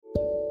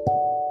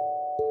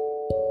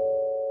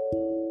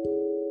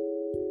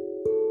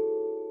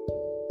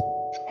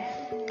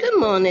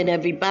morning,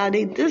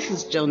 everybody. This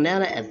is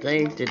Jonetta, and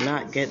they did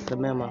not get the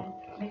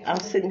memo. I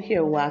was sitting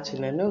here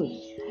watching the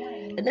news,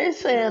 and they're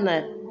saying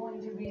that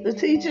the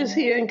teachers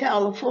here in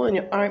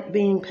California aren't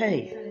being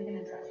paid.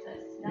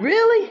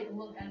 Really?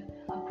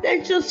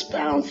 They just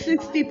found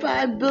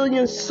 $65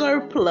 billion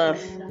surplus.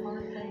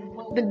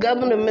 The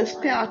governor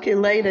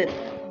miscalculated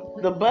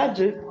the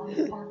budget,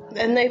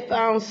 and they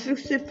found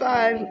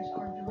 65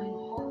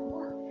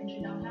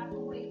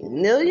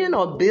 million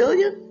or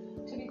billion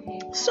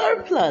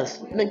surplus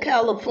in the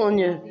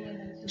California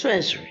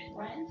Treasury.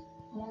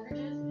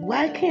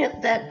 Why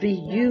can't that be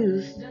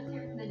used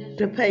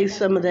to pay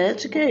some of the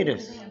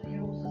educators?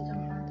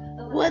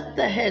 What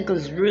the heck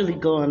is really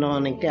going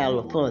on in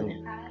California?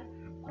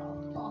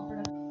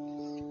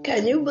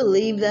 Can you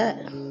believe that?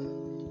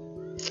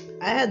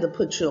 I had to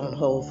put you on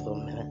hold for a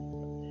minute.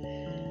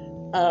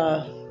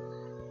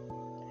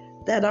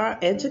 That our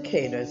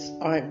educators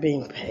aren't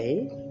being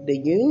paid. The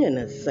union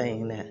is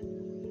saying that.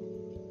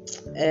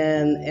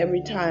 And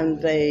every time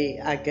they,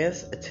 I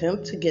guess,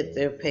 attempt to get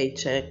their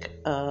paycheck,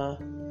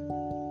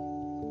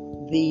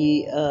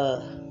 the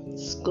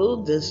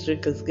school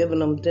district is giving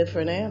them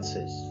different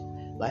answers,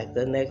 like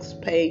the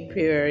next pay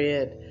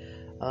period.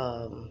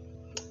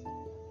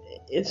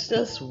 It's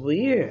just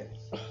weird.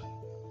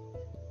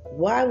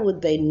 Why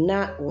would they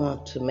not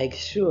want to make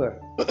sure,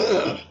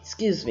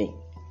 excuse me,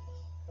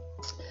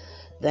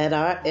 that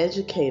our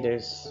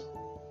educators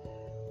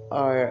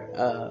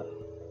are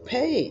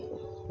paid?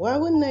 Why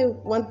wouldn't they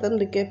want them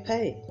to get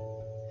paid?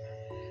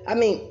 I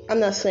mean, I'm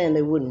not saying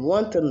they wouldn't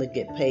want them to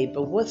get paid,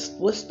 but what's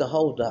the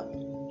holdup?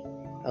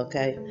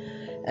 Okay?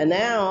 And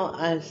now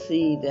I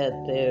see that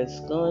there's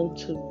going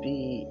to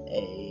be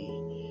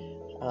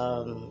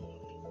a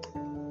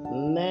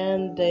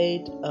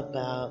mandate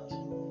about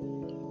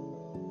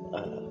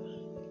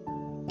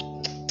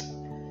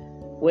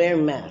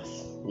wearing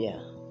masks. Yeah,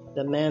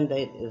 the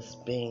mandate is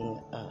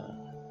being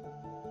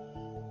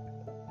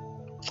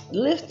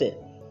lifted.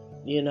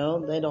 You know,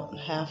 they don't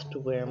have to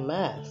wear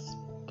masks,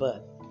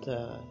 but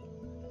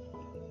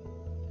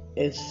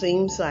it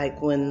seems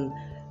like when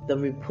the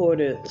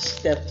reporter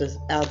stepped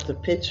out the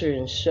picture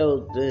and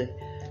showed the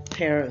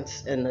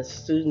parents and the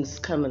students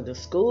coming to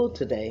school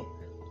today,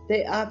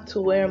 they opt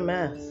to wear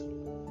masks.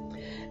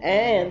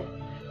 And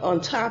on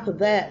top of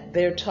that,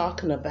 they're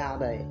talking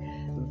about a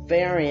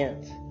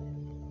variant.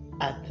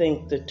 I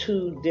think the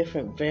two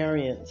different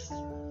variants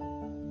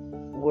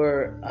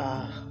were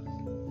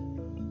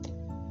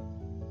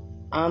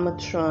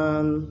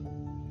Omicron,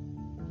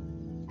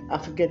 I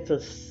forget the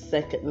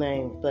second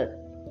name, but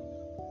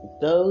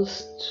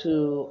those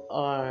two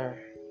are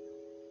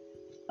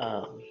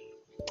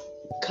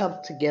come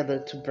together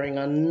to bring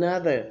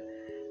another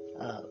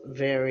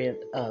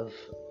variant of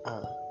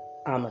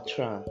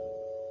Omicron.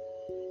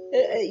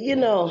 You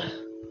know,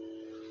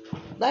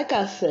 like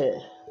I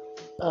said,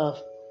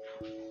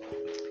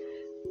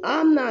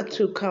 I'm not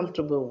too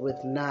comfortable with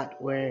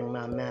not wearing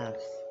my mask.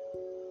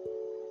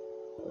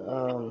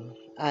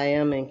 I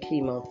am in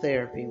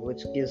chemotherapy,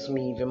 which gives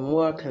me even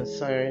more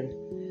concern.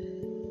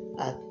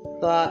 I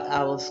thought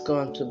I was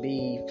going to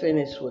be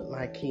finished with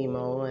my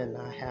chemo, and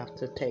I have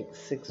to take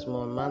 6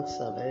 more months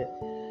of it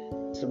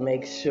to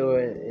make sure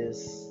it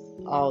is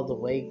all the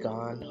way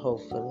gone,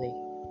 hopefully.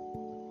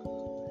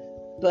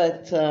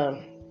 But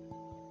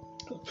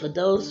for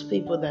those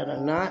people that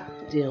are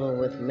not dealing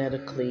with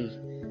medically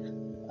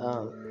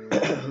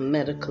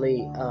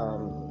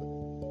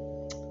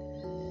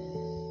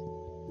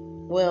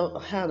well,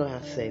 how do I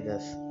say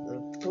this?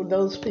 For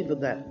those people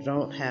that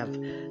don't have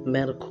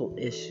medical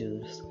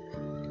issues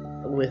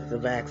with the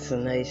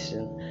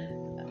vaccination,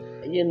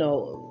 you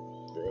know,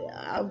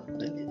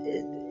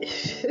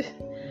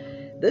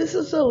 this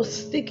is so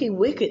sticky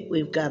wicket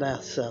we've got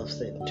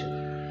ourselves into.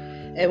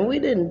 And we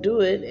didn't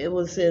do it. It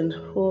was in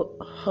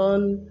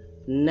Hunan,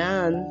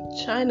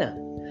 China.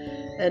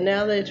 And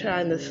now they're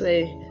trying to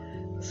say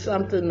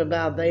something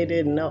about they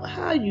didn't know.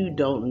 How you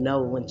don't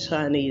know when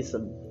Chinese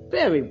are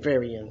very,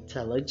 very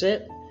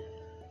intelligent,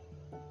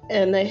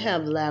 and they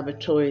have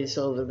laboratories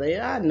over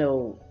there. I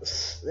know.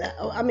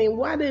 I mean,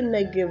 why didn't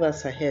they give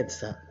us a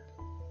heads up?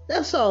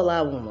 That's all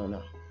I want to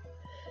know.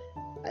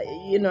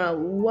 You know,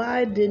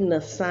 why didn't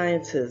the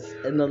scientists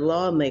and the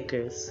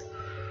lawmakers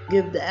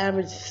give the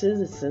average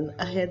citizen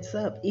a heads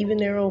up, even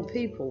their own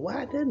people?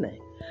 Why didn't they?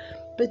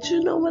 But you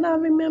know what I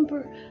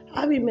remember?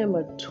 I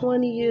remember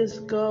 20 years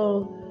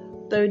ago,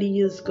 30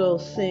 years ago,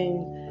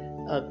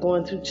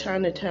 going through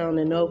Chinatown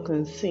in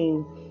Oakland,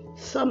 seeing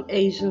some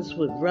Asians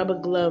with rubber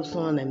gloves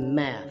on and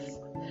masks.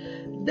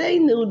 They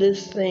knew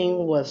this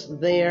thing was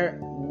there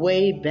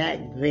way back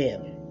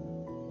then,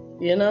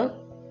 you know?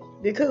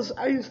 Because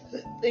I used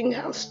to think,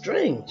 how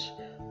strange.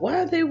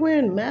 Why are they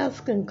wearing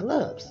masks and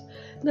gloves?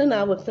 Then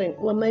I would think,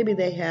 well, maybe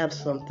they have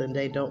something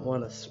they don't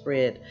want to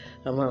spread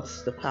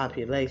amongst the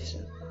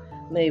population.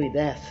 Maybe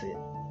that's it.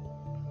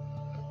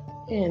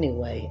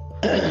 Anyway,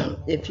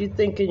 if you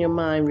think in your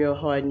mind real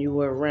hard and you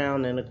were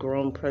around and a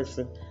grown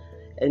person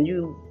and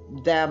you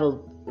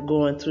dabbled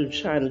going through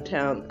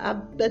Chinatown, I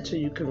bet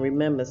you can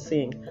remember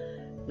seeing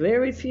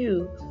very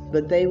few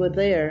But they were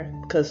there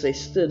because they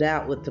stood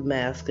out with the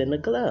mask and the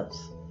gloves.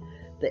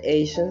 The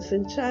Asians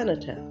in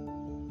Chinatown.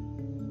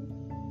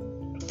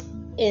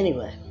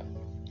 Anyway,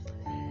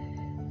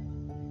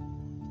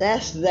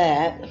 that's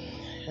that.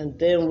 And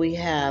then we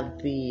have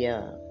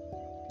the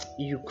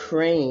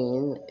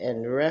Ukraine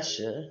and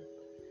Russia.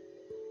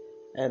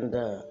 And,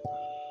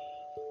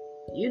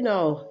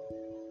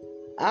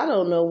 I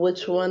don't know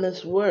which one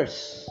is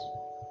worse.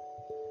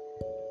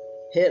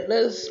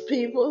 Hitler's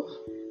people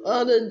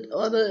or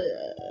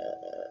the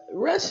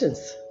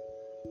Russians.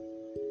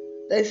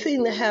 They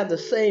seem to have the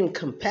same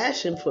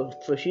compassion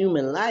for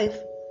human life.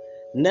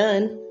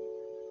 None.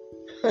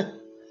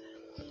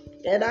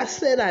 And I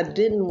said I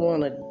didn't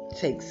want to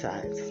take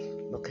sides,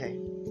 okay?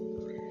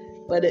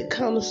 But it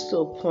comes to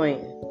a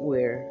point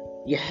where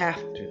you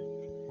have to.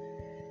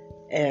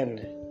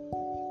 And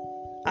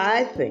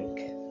I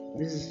think,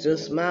 this is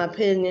just my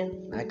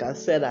opinion. Like I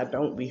said, I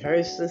don't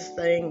rehearse this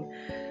thing.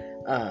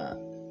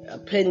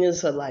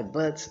 Opinions are like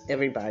butts.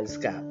 Everybody's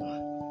got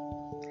one.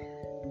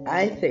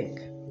 I think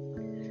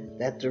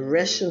that the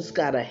Russians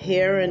got a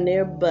hair in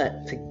their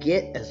butt to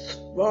get as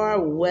far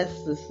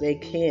west as they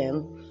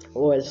can,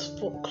 or as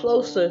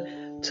closer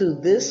to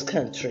this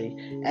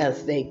country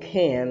as they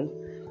can,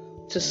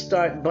 to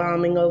start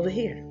bombing over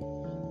here.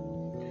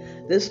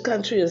 This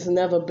country has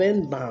never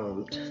been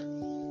bombed,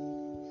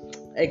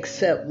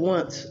 except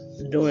once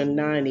during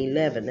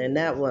 9/11, and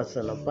that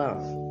wasn't a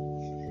bomb.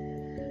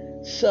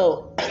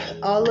 So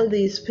all of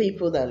these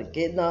people that are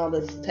getting all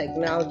this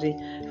technology,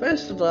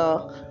 first of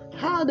all,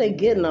 how are they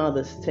getting all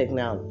this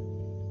technology?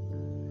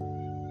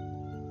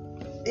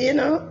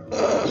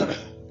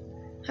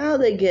 How are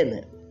they getting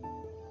it?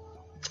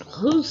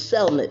 Who's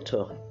selling it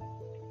to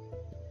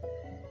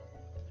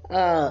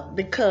them?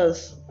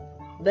 Because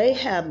they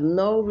have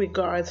no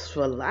regards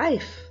for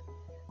life.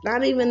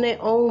 Not even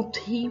their own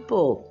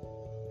people.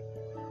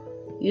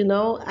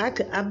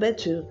 I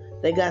bet you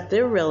they got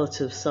their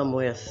relatives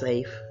somewhere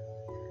safe.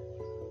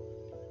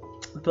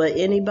 But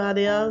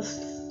anybody else,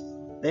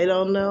 they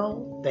don't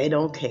know, they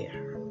don't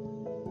care.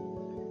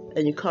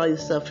 And you call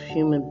yourself a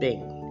human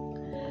being.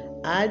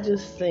 I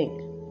just think,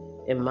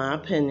 in my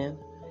opinion,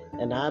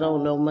 and I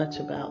don't know much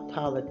about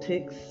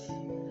politics,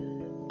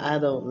 I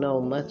don't know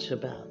much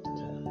about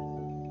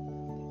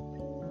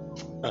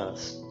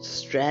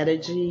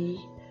strategy,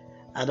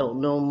 I don't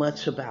know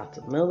much about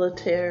the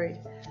military,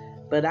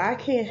 but I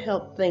can't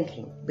help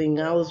thinking, being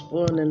I was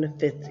born in the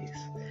 50s,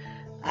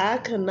 I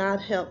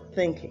cannot help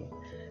thinking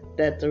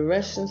that the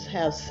Russians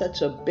have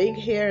such a big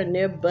hair in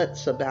their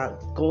butts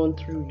about going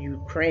through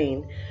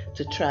Ukraine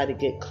to try to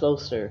get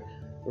closer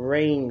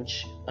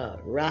range,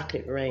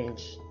 rocket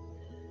range,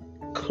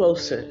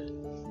 closer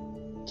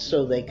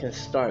so they can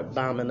start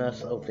bombing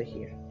us over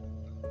here.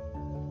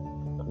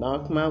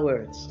 Mark my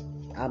words,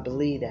 I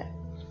believe that.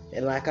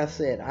 And like I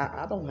said,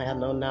 I don't have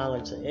no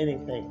knowledge of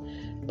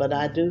anything, but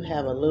I do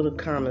have a little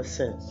common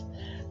sense.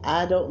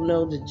 I don't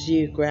know the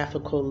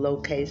geographical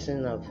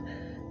location of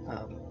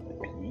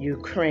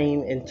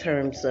Ukraine in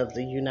terms of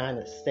the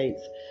United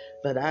States,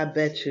 but I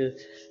bet you,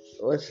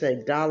 let's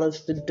say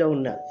dollars to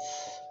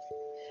donuts,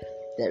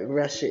 that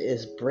Russia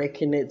is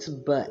breaking its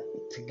butt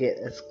to get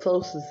as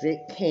close as it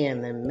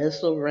can in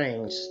missile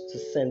range to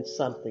send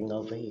something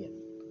over here.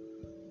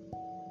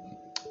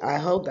 I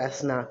hope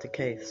that's not the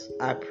case.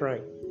 I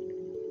pray.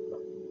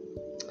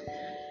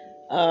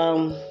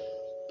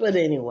 But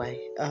anyway,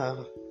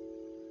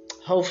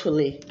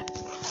 hopefully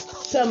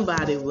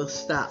somebody will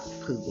stop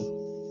Putin.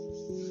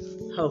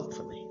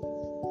 Hopefully.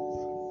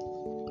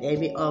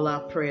 Maybe all our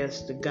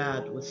prayers to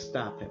God will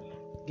stop him,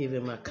 give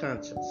him a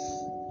conscience.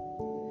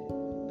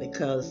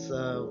 Because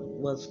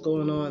what's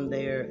going on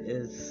there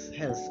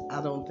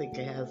I don't think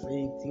it has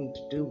anything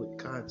to do with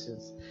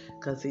conscience,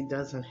 because he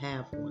doesn't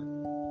have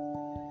one.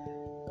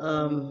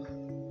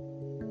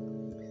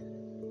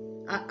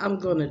 I'm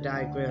going to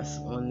digress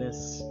on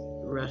this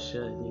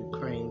Russia and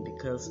Ukraine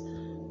because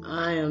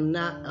I am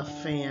not a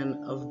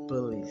fan of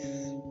bullies.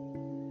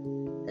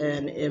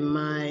 And in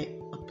my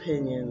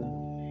opinion,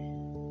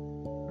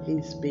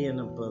 he's being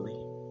a bully.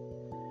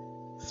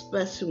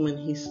 Especially when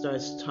he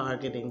starts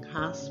targeting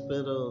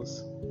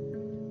hospitals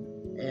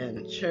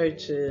and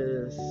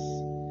churches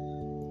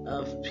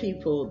of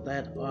people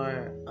that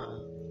are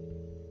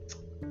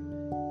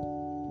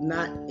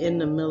not in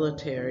the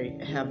military,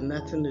 have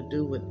nothing to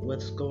do with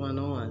what's going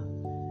on.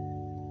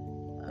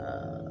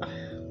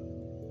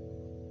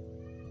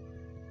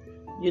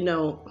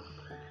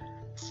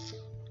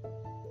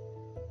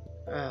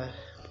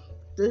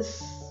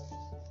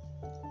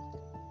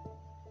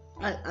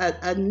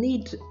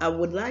 I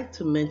would like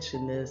to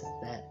mention this,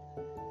 that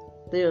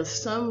there are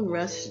some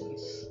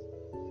Russians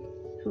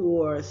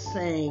who are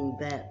saying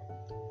that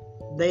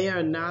they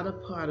are not a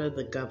part of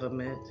the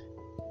government.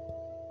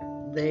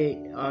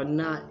 They are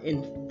not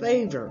in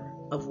favor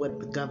of what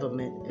the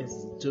government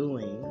is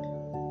doing.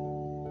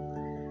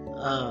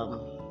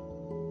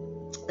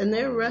 And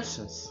they're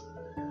Russians.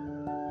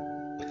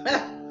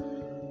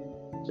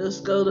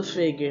 Just go to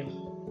figure.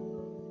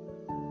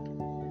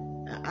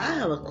 I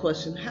have a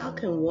question. How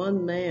can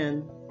one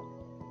man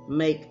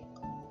make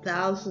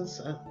thousands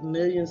of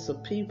millions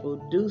of people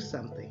do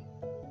something.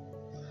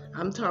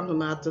 I'm talking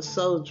about the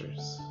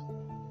soldiers.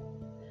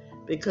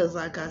 Because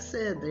like I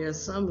said, there are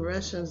some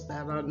Russians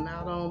that are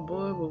not on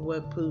board with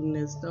what Putin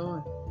is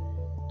doing.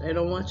 They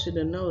don't want you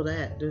to know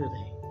that, do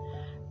they?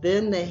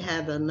 Then they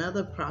had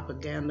another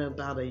propaganda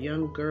about a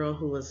young girl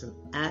who was an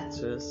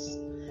actress.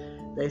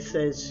 They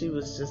said she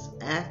was just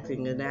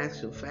acting. In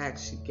actual fact,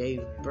 she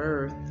gave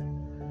birth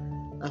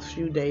a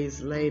few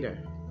days later.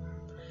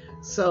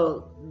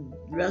 So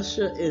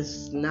Russia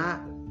is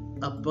not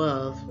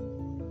above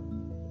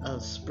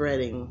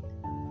spreading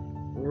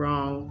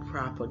wrong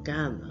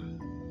propaganda.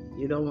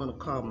 You don't want to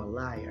call them a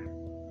liar.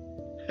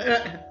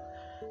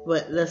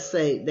 But let's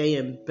say they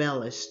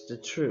embellish the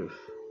truth,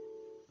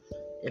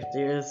 if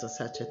there is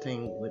such a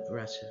thing with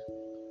Russia.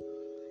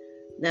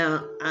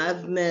 Now,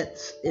 I've met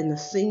in the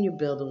senior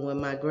building where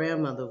my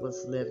grandmother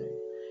was living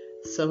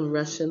some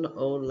Russian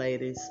old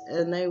ladies,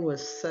 and they were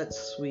such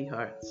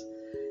sweethearts.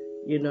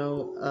 You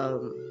know,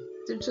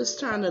 they're just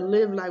trying to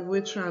live like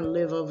we're trying to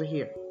live over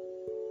here.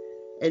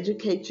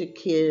 Educate your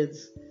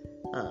kids,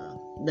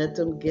 let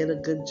them get a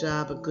good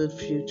job, a good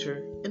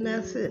future, and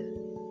that's it.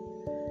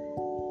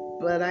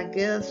 But I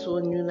guess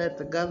when you let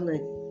the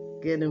government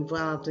get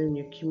involved in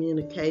your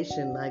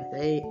communication like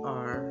they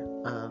are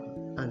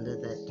under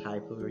that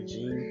type of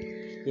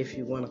regime, if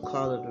you want to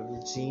call it a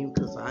regime,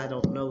 because I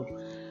don't know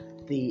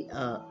the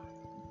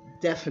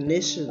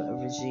definition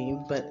of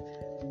regime, but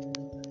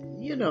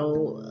you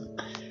know,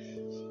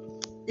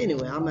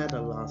 anyway, I'm at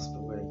a loss for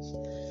words.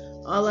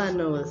 All I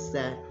know is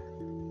that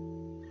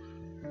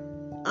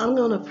I'm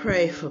going to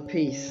pray for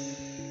peace.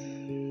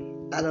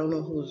 I don't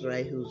know who's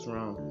right, who's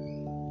wrong.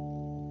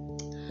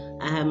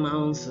 I have my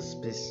own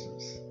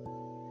suspicions,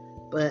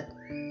 but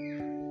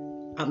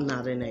I'm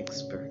not an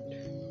expert.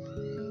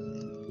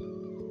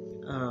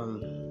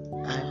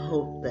 I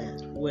hope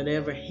that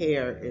whatever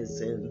hair is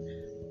in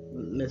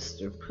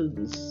Mr.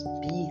 Putin's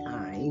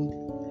behind,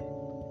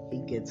 he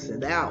gets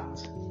it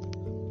out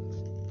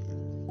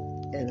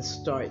and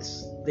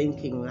starts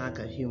thinking like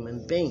a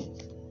human being.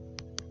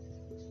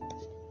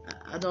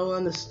 I don't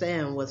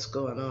understand what's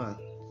going on,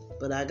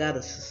 but I got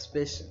a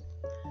suspicion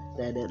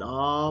that it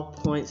all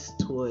points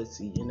towards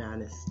the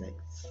United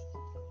States.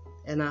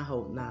 And I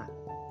hope not,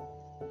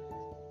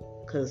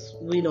 because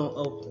we don't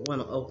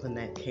want to open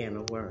that can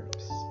of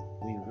worms.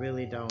 We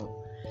really don't,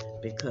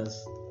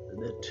 because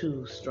the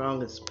two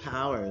strongest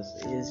powers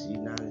is the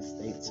United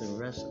States and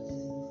Russia.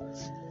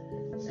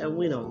 And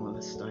we don't want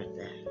to start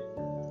that,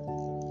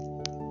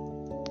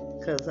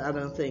 because I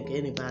don't think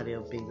anybody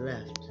will be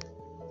left.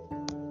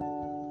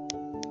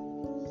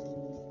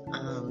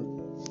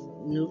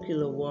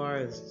 Nuclear war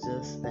is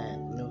just that,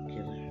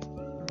 nuclear.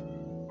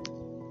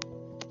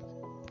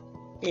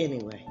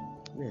 Anyway,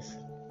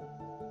 listen.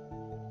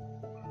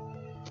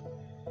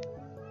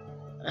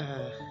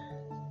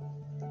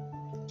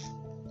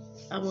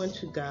 I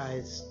want you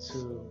guys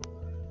to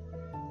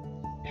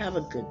have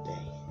a good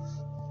day.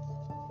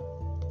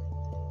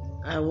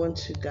 I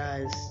want you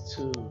guys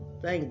to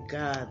thank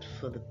God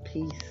for the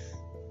peace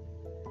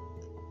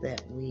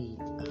that we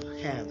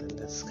have in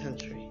this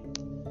country,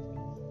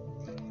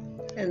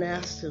 and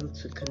ask Him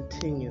to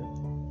continue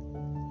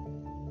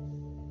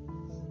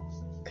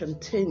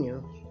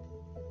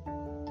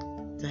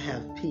to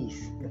have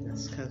peace in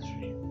this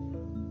country.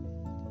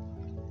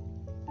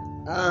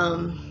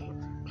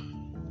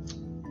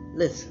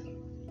 Listen.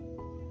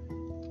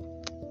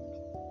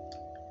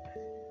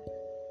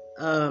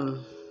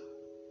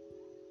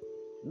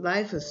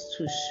 Life is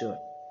too short.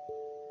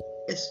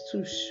 It's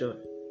too short.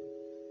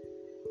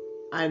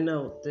 I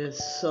know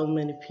there's so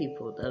many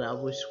people that I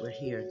wish were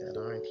here that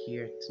aren't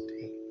here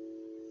today.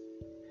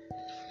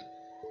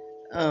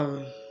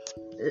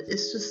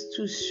 It's just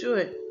too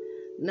short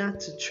not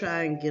to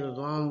try and get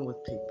along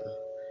with people,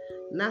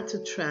 not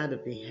to try to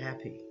be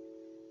happy.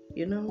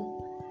 You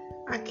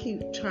know, I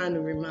keep trying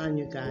to remind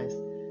you guys,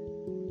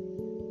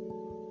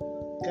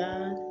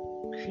 God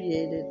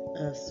created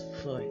us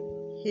for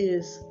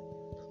His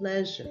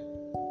pleasure,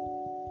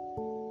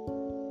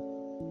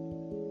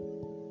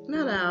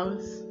 not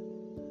ours.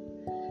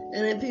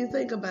 And if you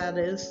think about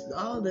it,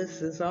 all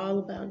this is all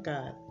about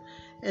God.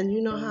 And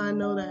you know how I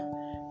know that?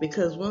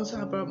 Because once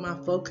I brought my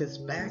focus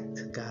back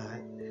to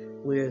God,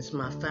 where it's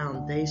my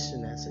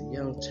foundation as a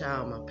young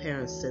child, my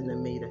parents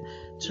sending me to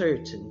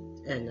church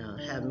and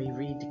have me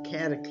read the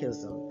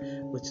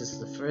Catechism, which is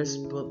the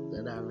first book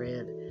that I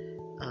read,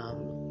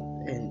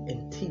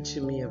 and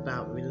teaching me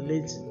about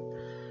religion.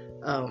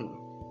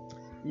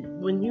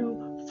 When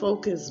you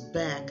focus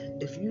back,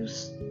 if you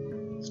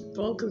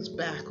focus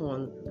back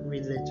on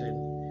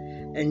religion,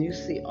 and you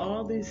see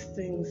all these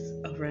things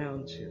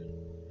around you,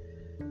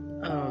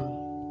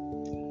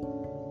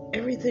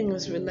 everything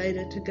is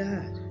related to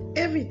God.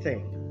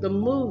 Everything. The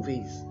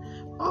movies,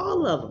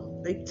 all of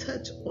them, they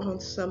touch on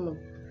some of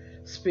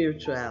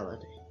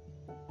spirituality.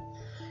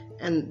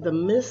 And the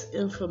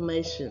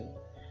misinformation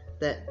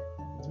that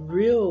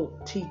real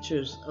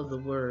teachers of the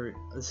word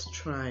is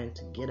trying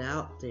to get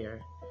out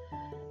there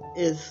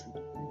is,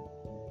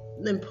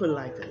 let me put it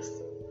like this.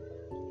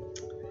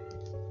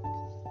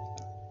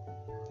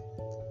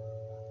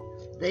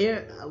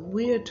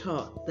 We're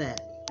taught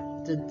that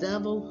the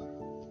devil,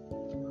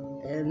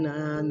 and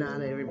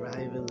not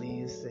everybody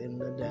believes in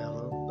the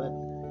devil, but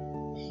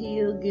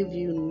he'll give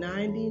you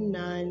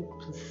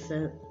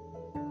 99%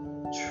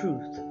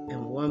 truth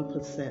and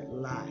 1%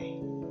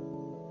 lie.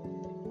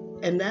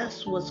 And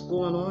that's what's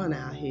going on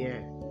out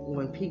here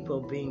when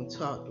people are being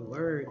taught the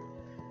word.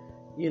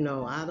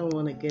 I don't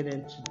want to get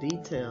into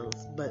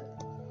details,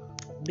 but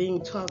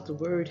being taught the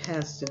word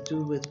has to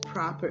do with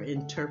proper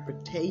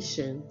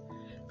interpretation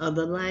of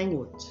the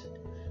language,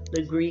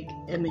 the Greek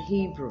and the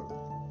Hebrew,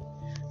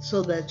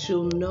 so that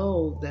you'll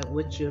know that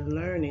what you're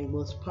learning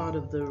was part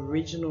of the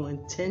original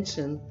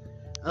intention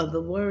of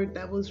the word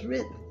that was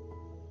written.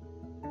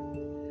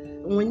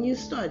 When you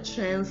start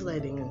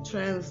translating and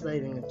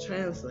translating and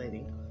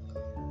translating,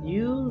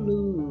 you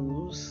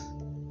lose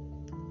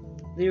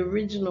the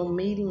original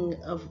meaning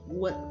of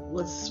what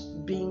was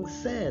being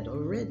said or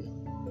written.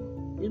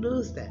 You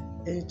lose that,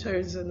 and it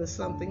turns into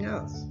something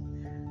else.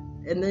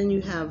 And then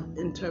you have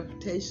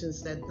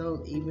interpretations that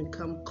don't even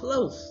come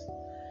close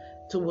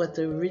to what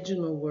the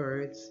original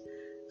words,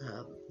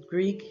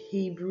 Greek,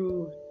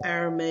 Hebrew,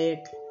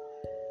 Aramaic,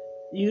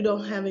 you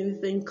don't have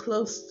anything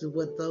close to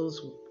what those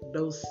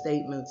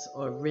statements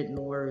or written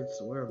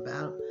words were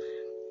about.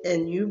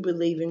 And you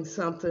believing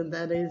something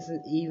that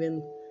isn't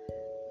even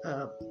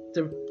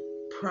the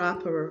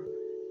proper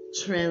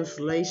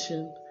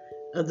translation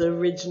of the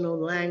original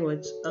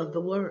language of the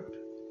word.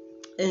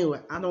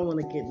 Anyway, I don't want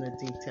to get into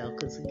detail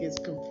because it gets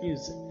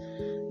confusing.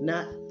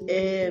 Not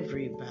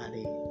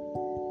everybody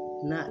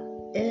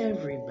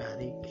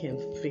can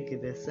figure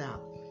this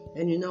out.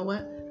 And you know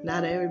what?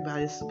 Not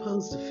everybody's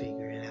supposed to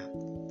figure it out.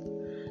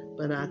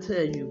 But I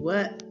tell you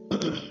what,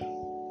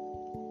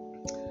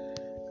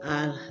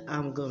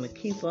 I'm going to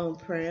keep on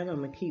praying. I'm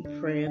going to keep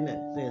praying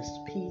that there's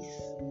peace,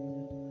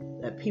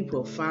 that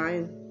people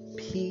find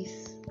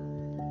peace.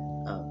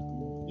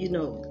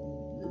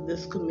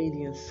 This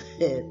comedian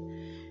said,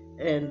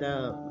 and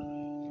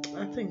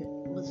I think,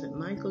 was it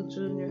Michael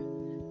Jr.?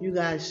 You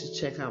guys should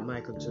check out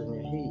Michael Jr.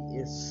 He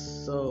is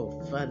so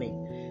funny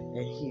and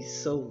he's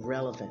so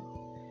relevant.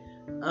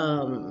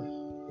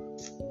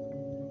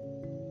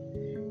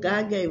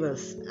 God gave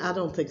us, I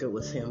don't think it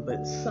was him,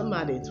 but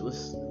somebody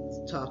was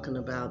talking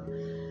about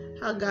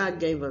how God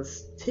gave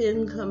us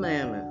 10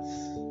 commandments,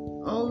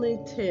 only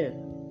 10,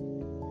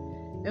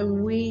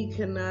 and we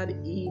cannot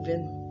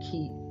even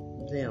keep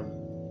them.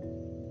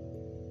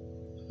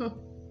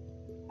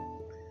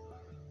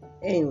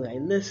 Anyway,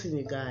 listen,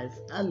 you guys,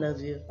 I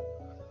love you,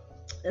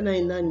 and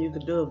ain't nothing you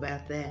can do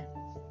about that.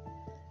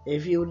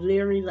 If you're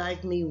leery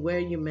like me, wear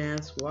your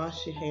mask,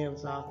 wash your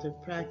hands often,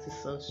 practice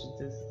social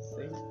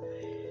distancing.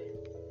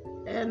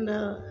 And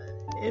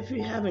if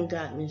you haven't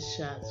gotten your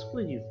shots,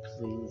 will you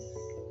please?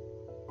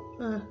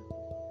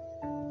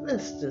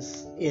 Let's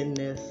just end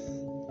this.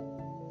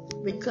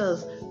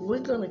 Because we're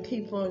going to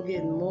keep on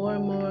getting more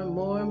and more and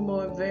more and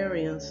more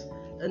variants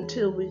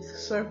until we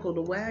circle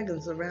the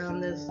wagons around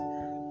this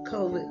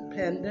COVID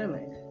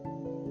pandemic.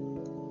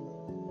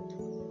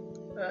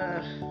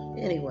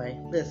 Anyway,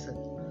 listen.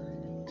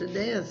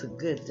 Today is a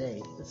good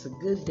day. It's a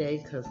good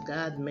day because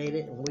God made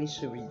it and we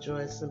should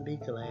rejoice and be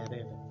glad in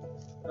it.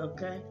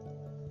 Okay?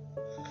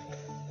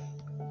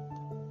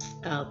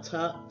 I'll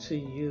talk to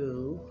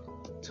you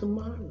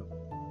tomorrow.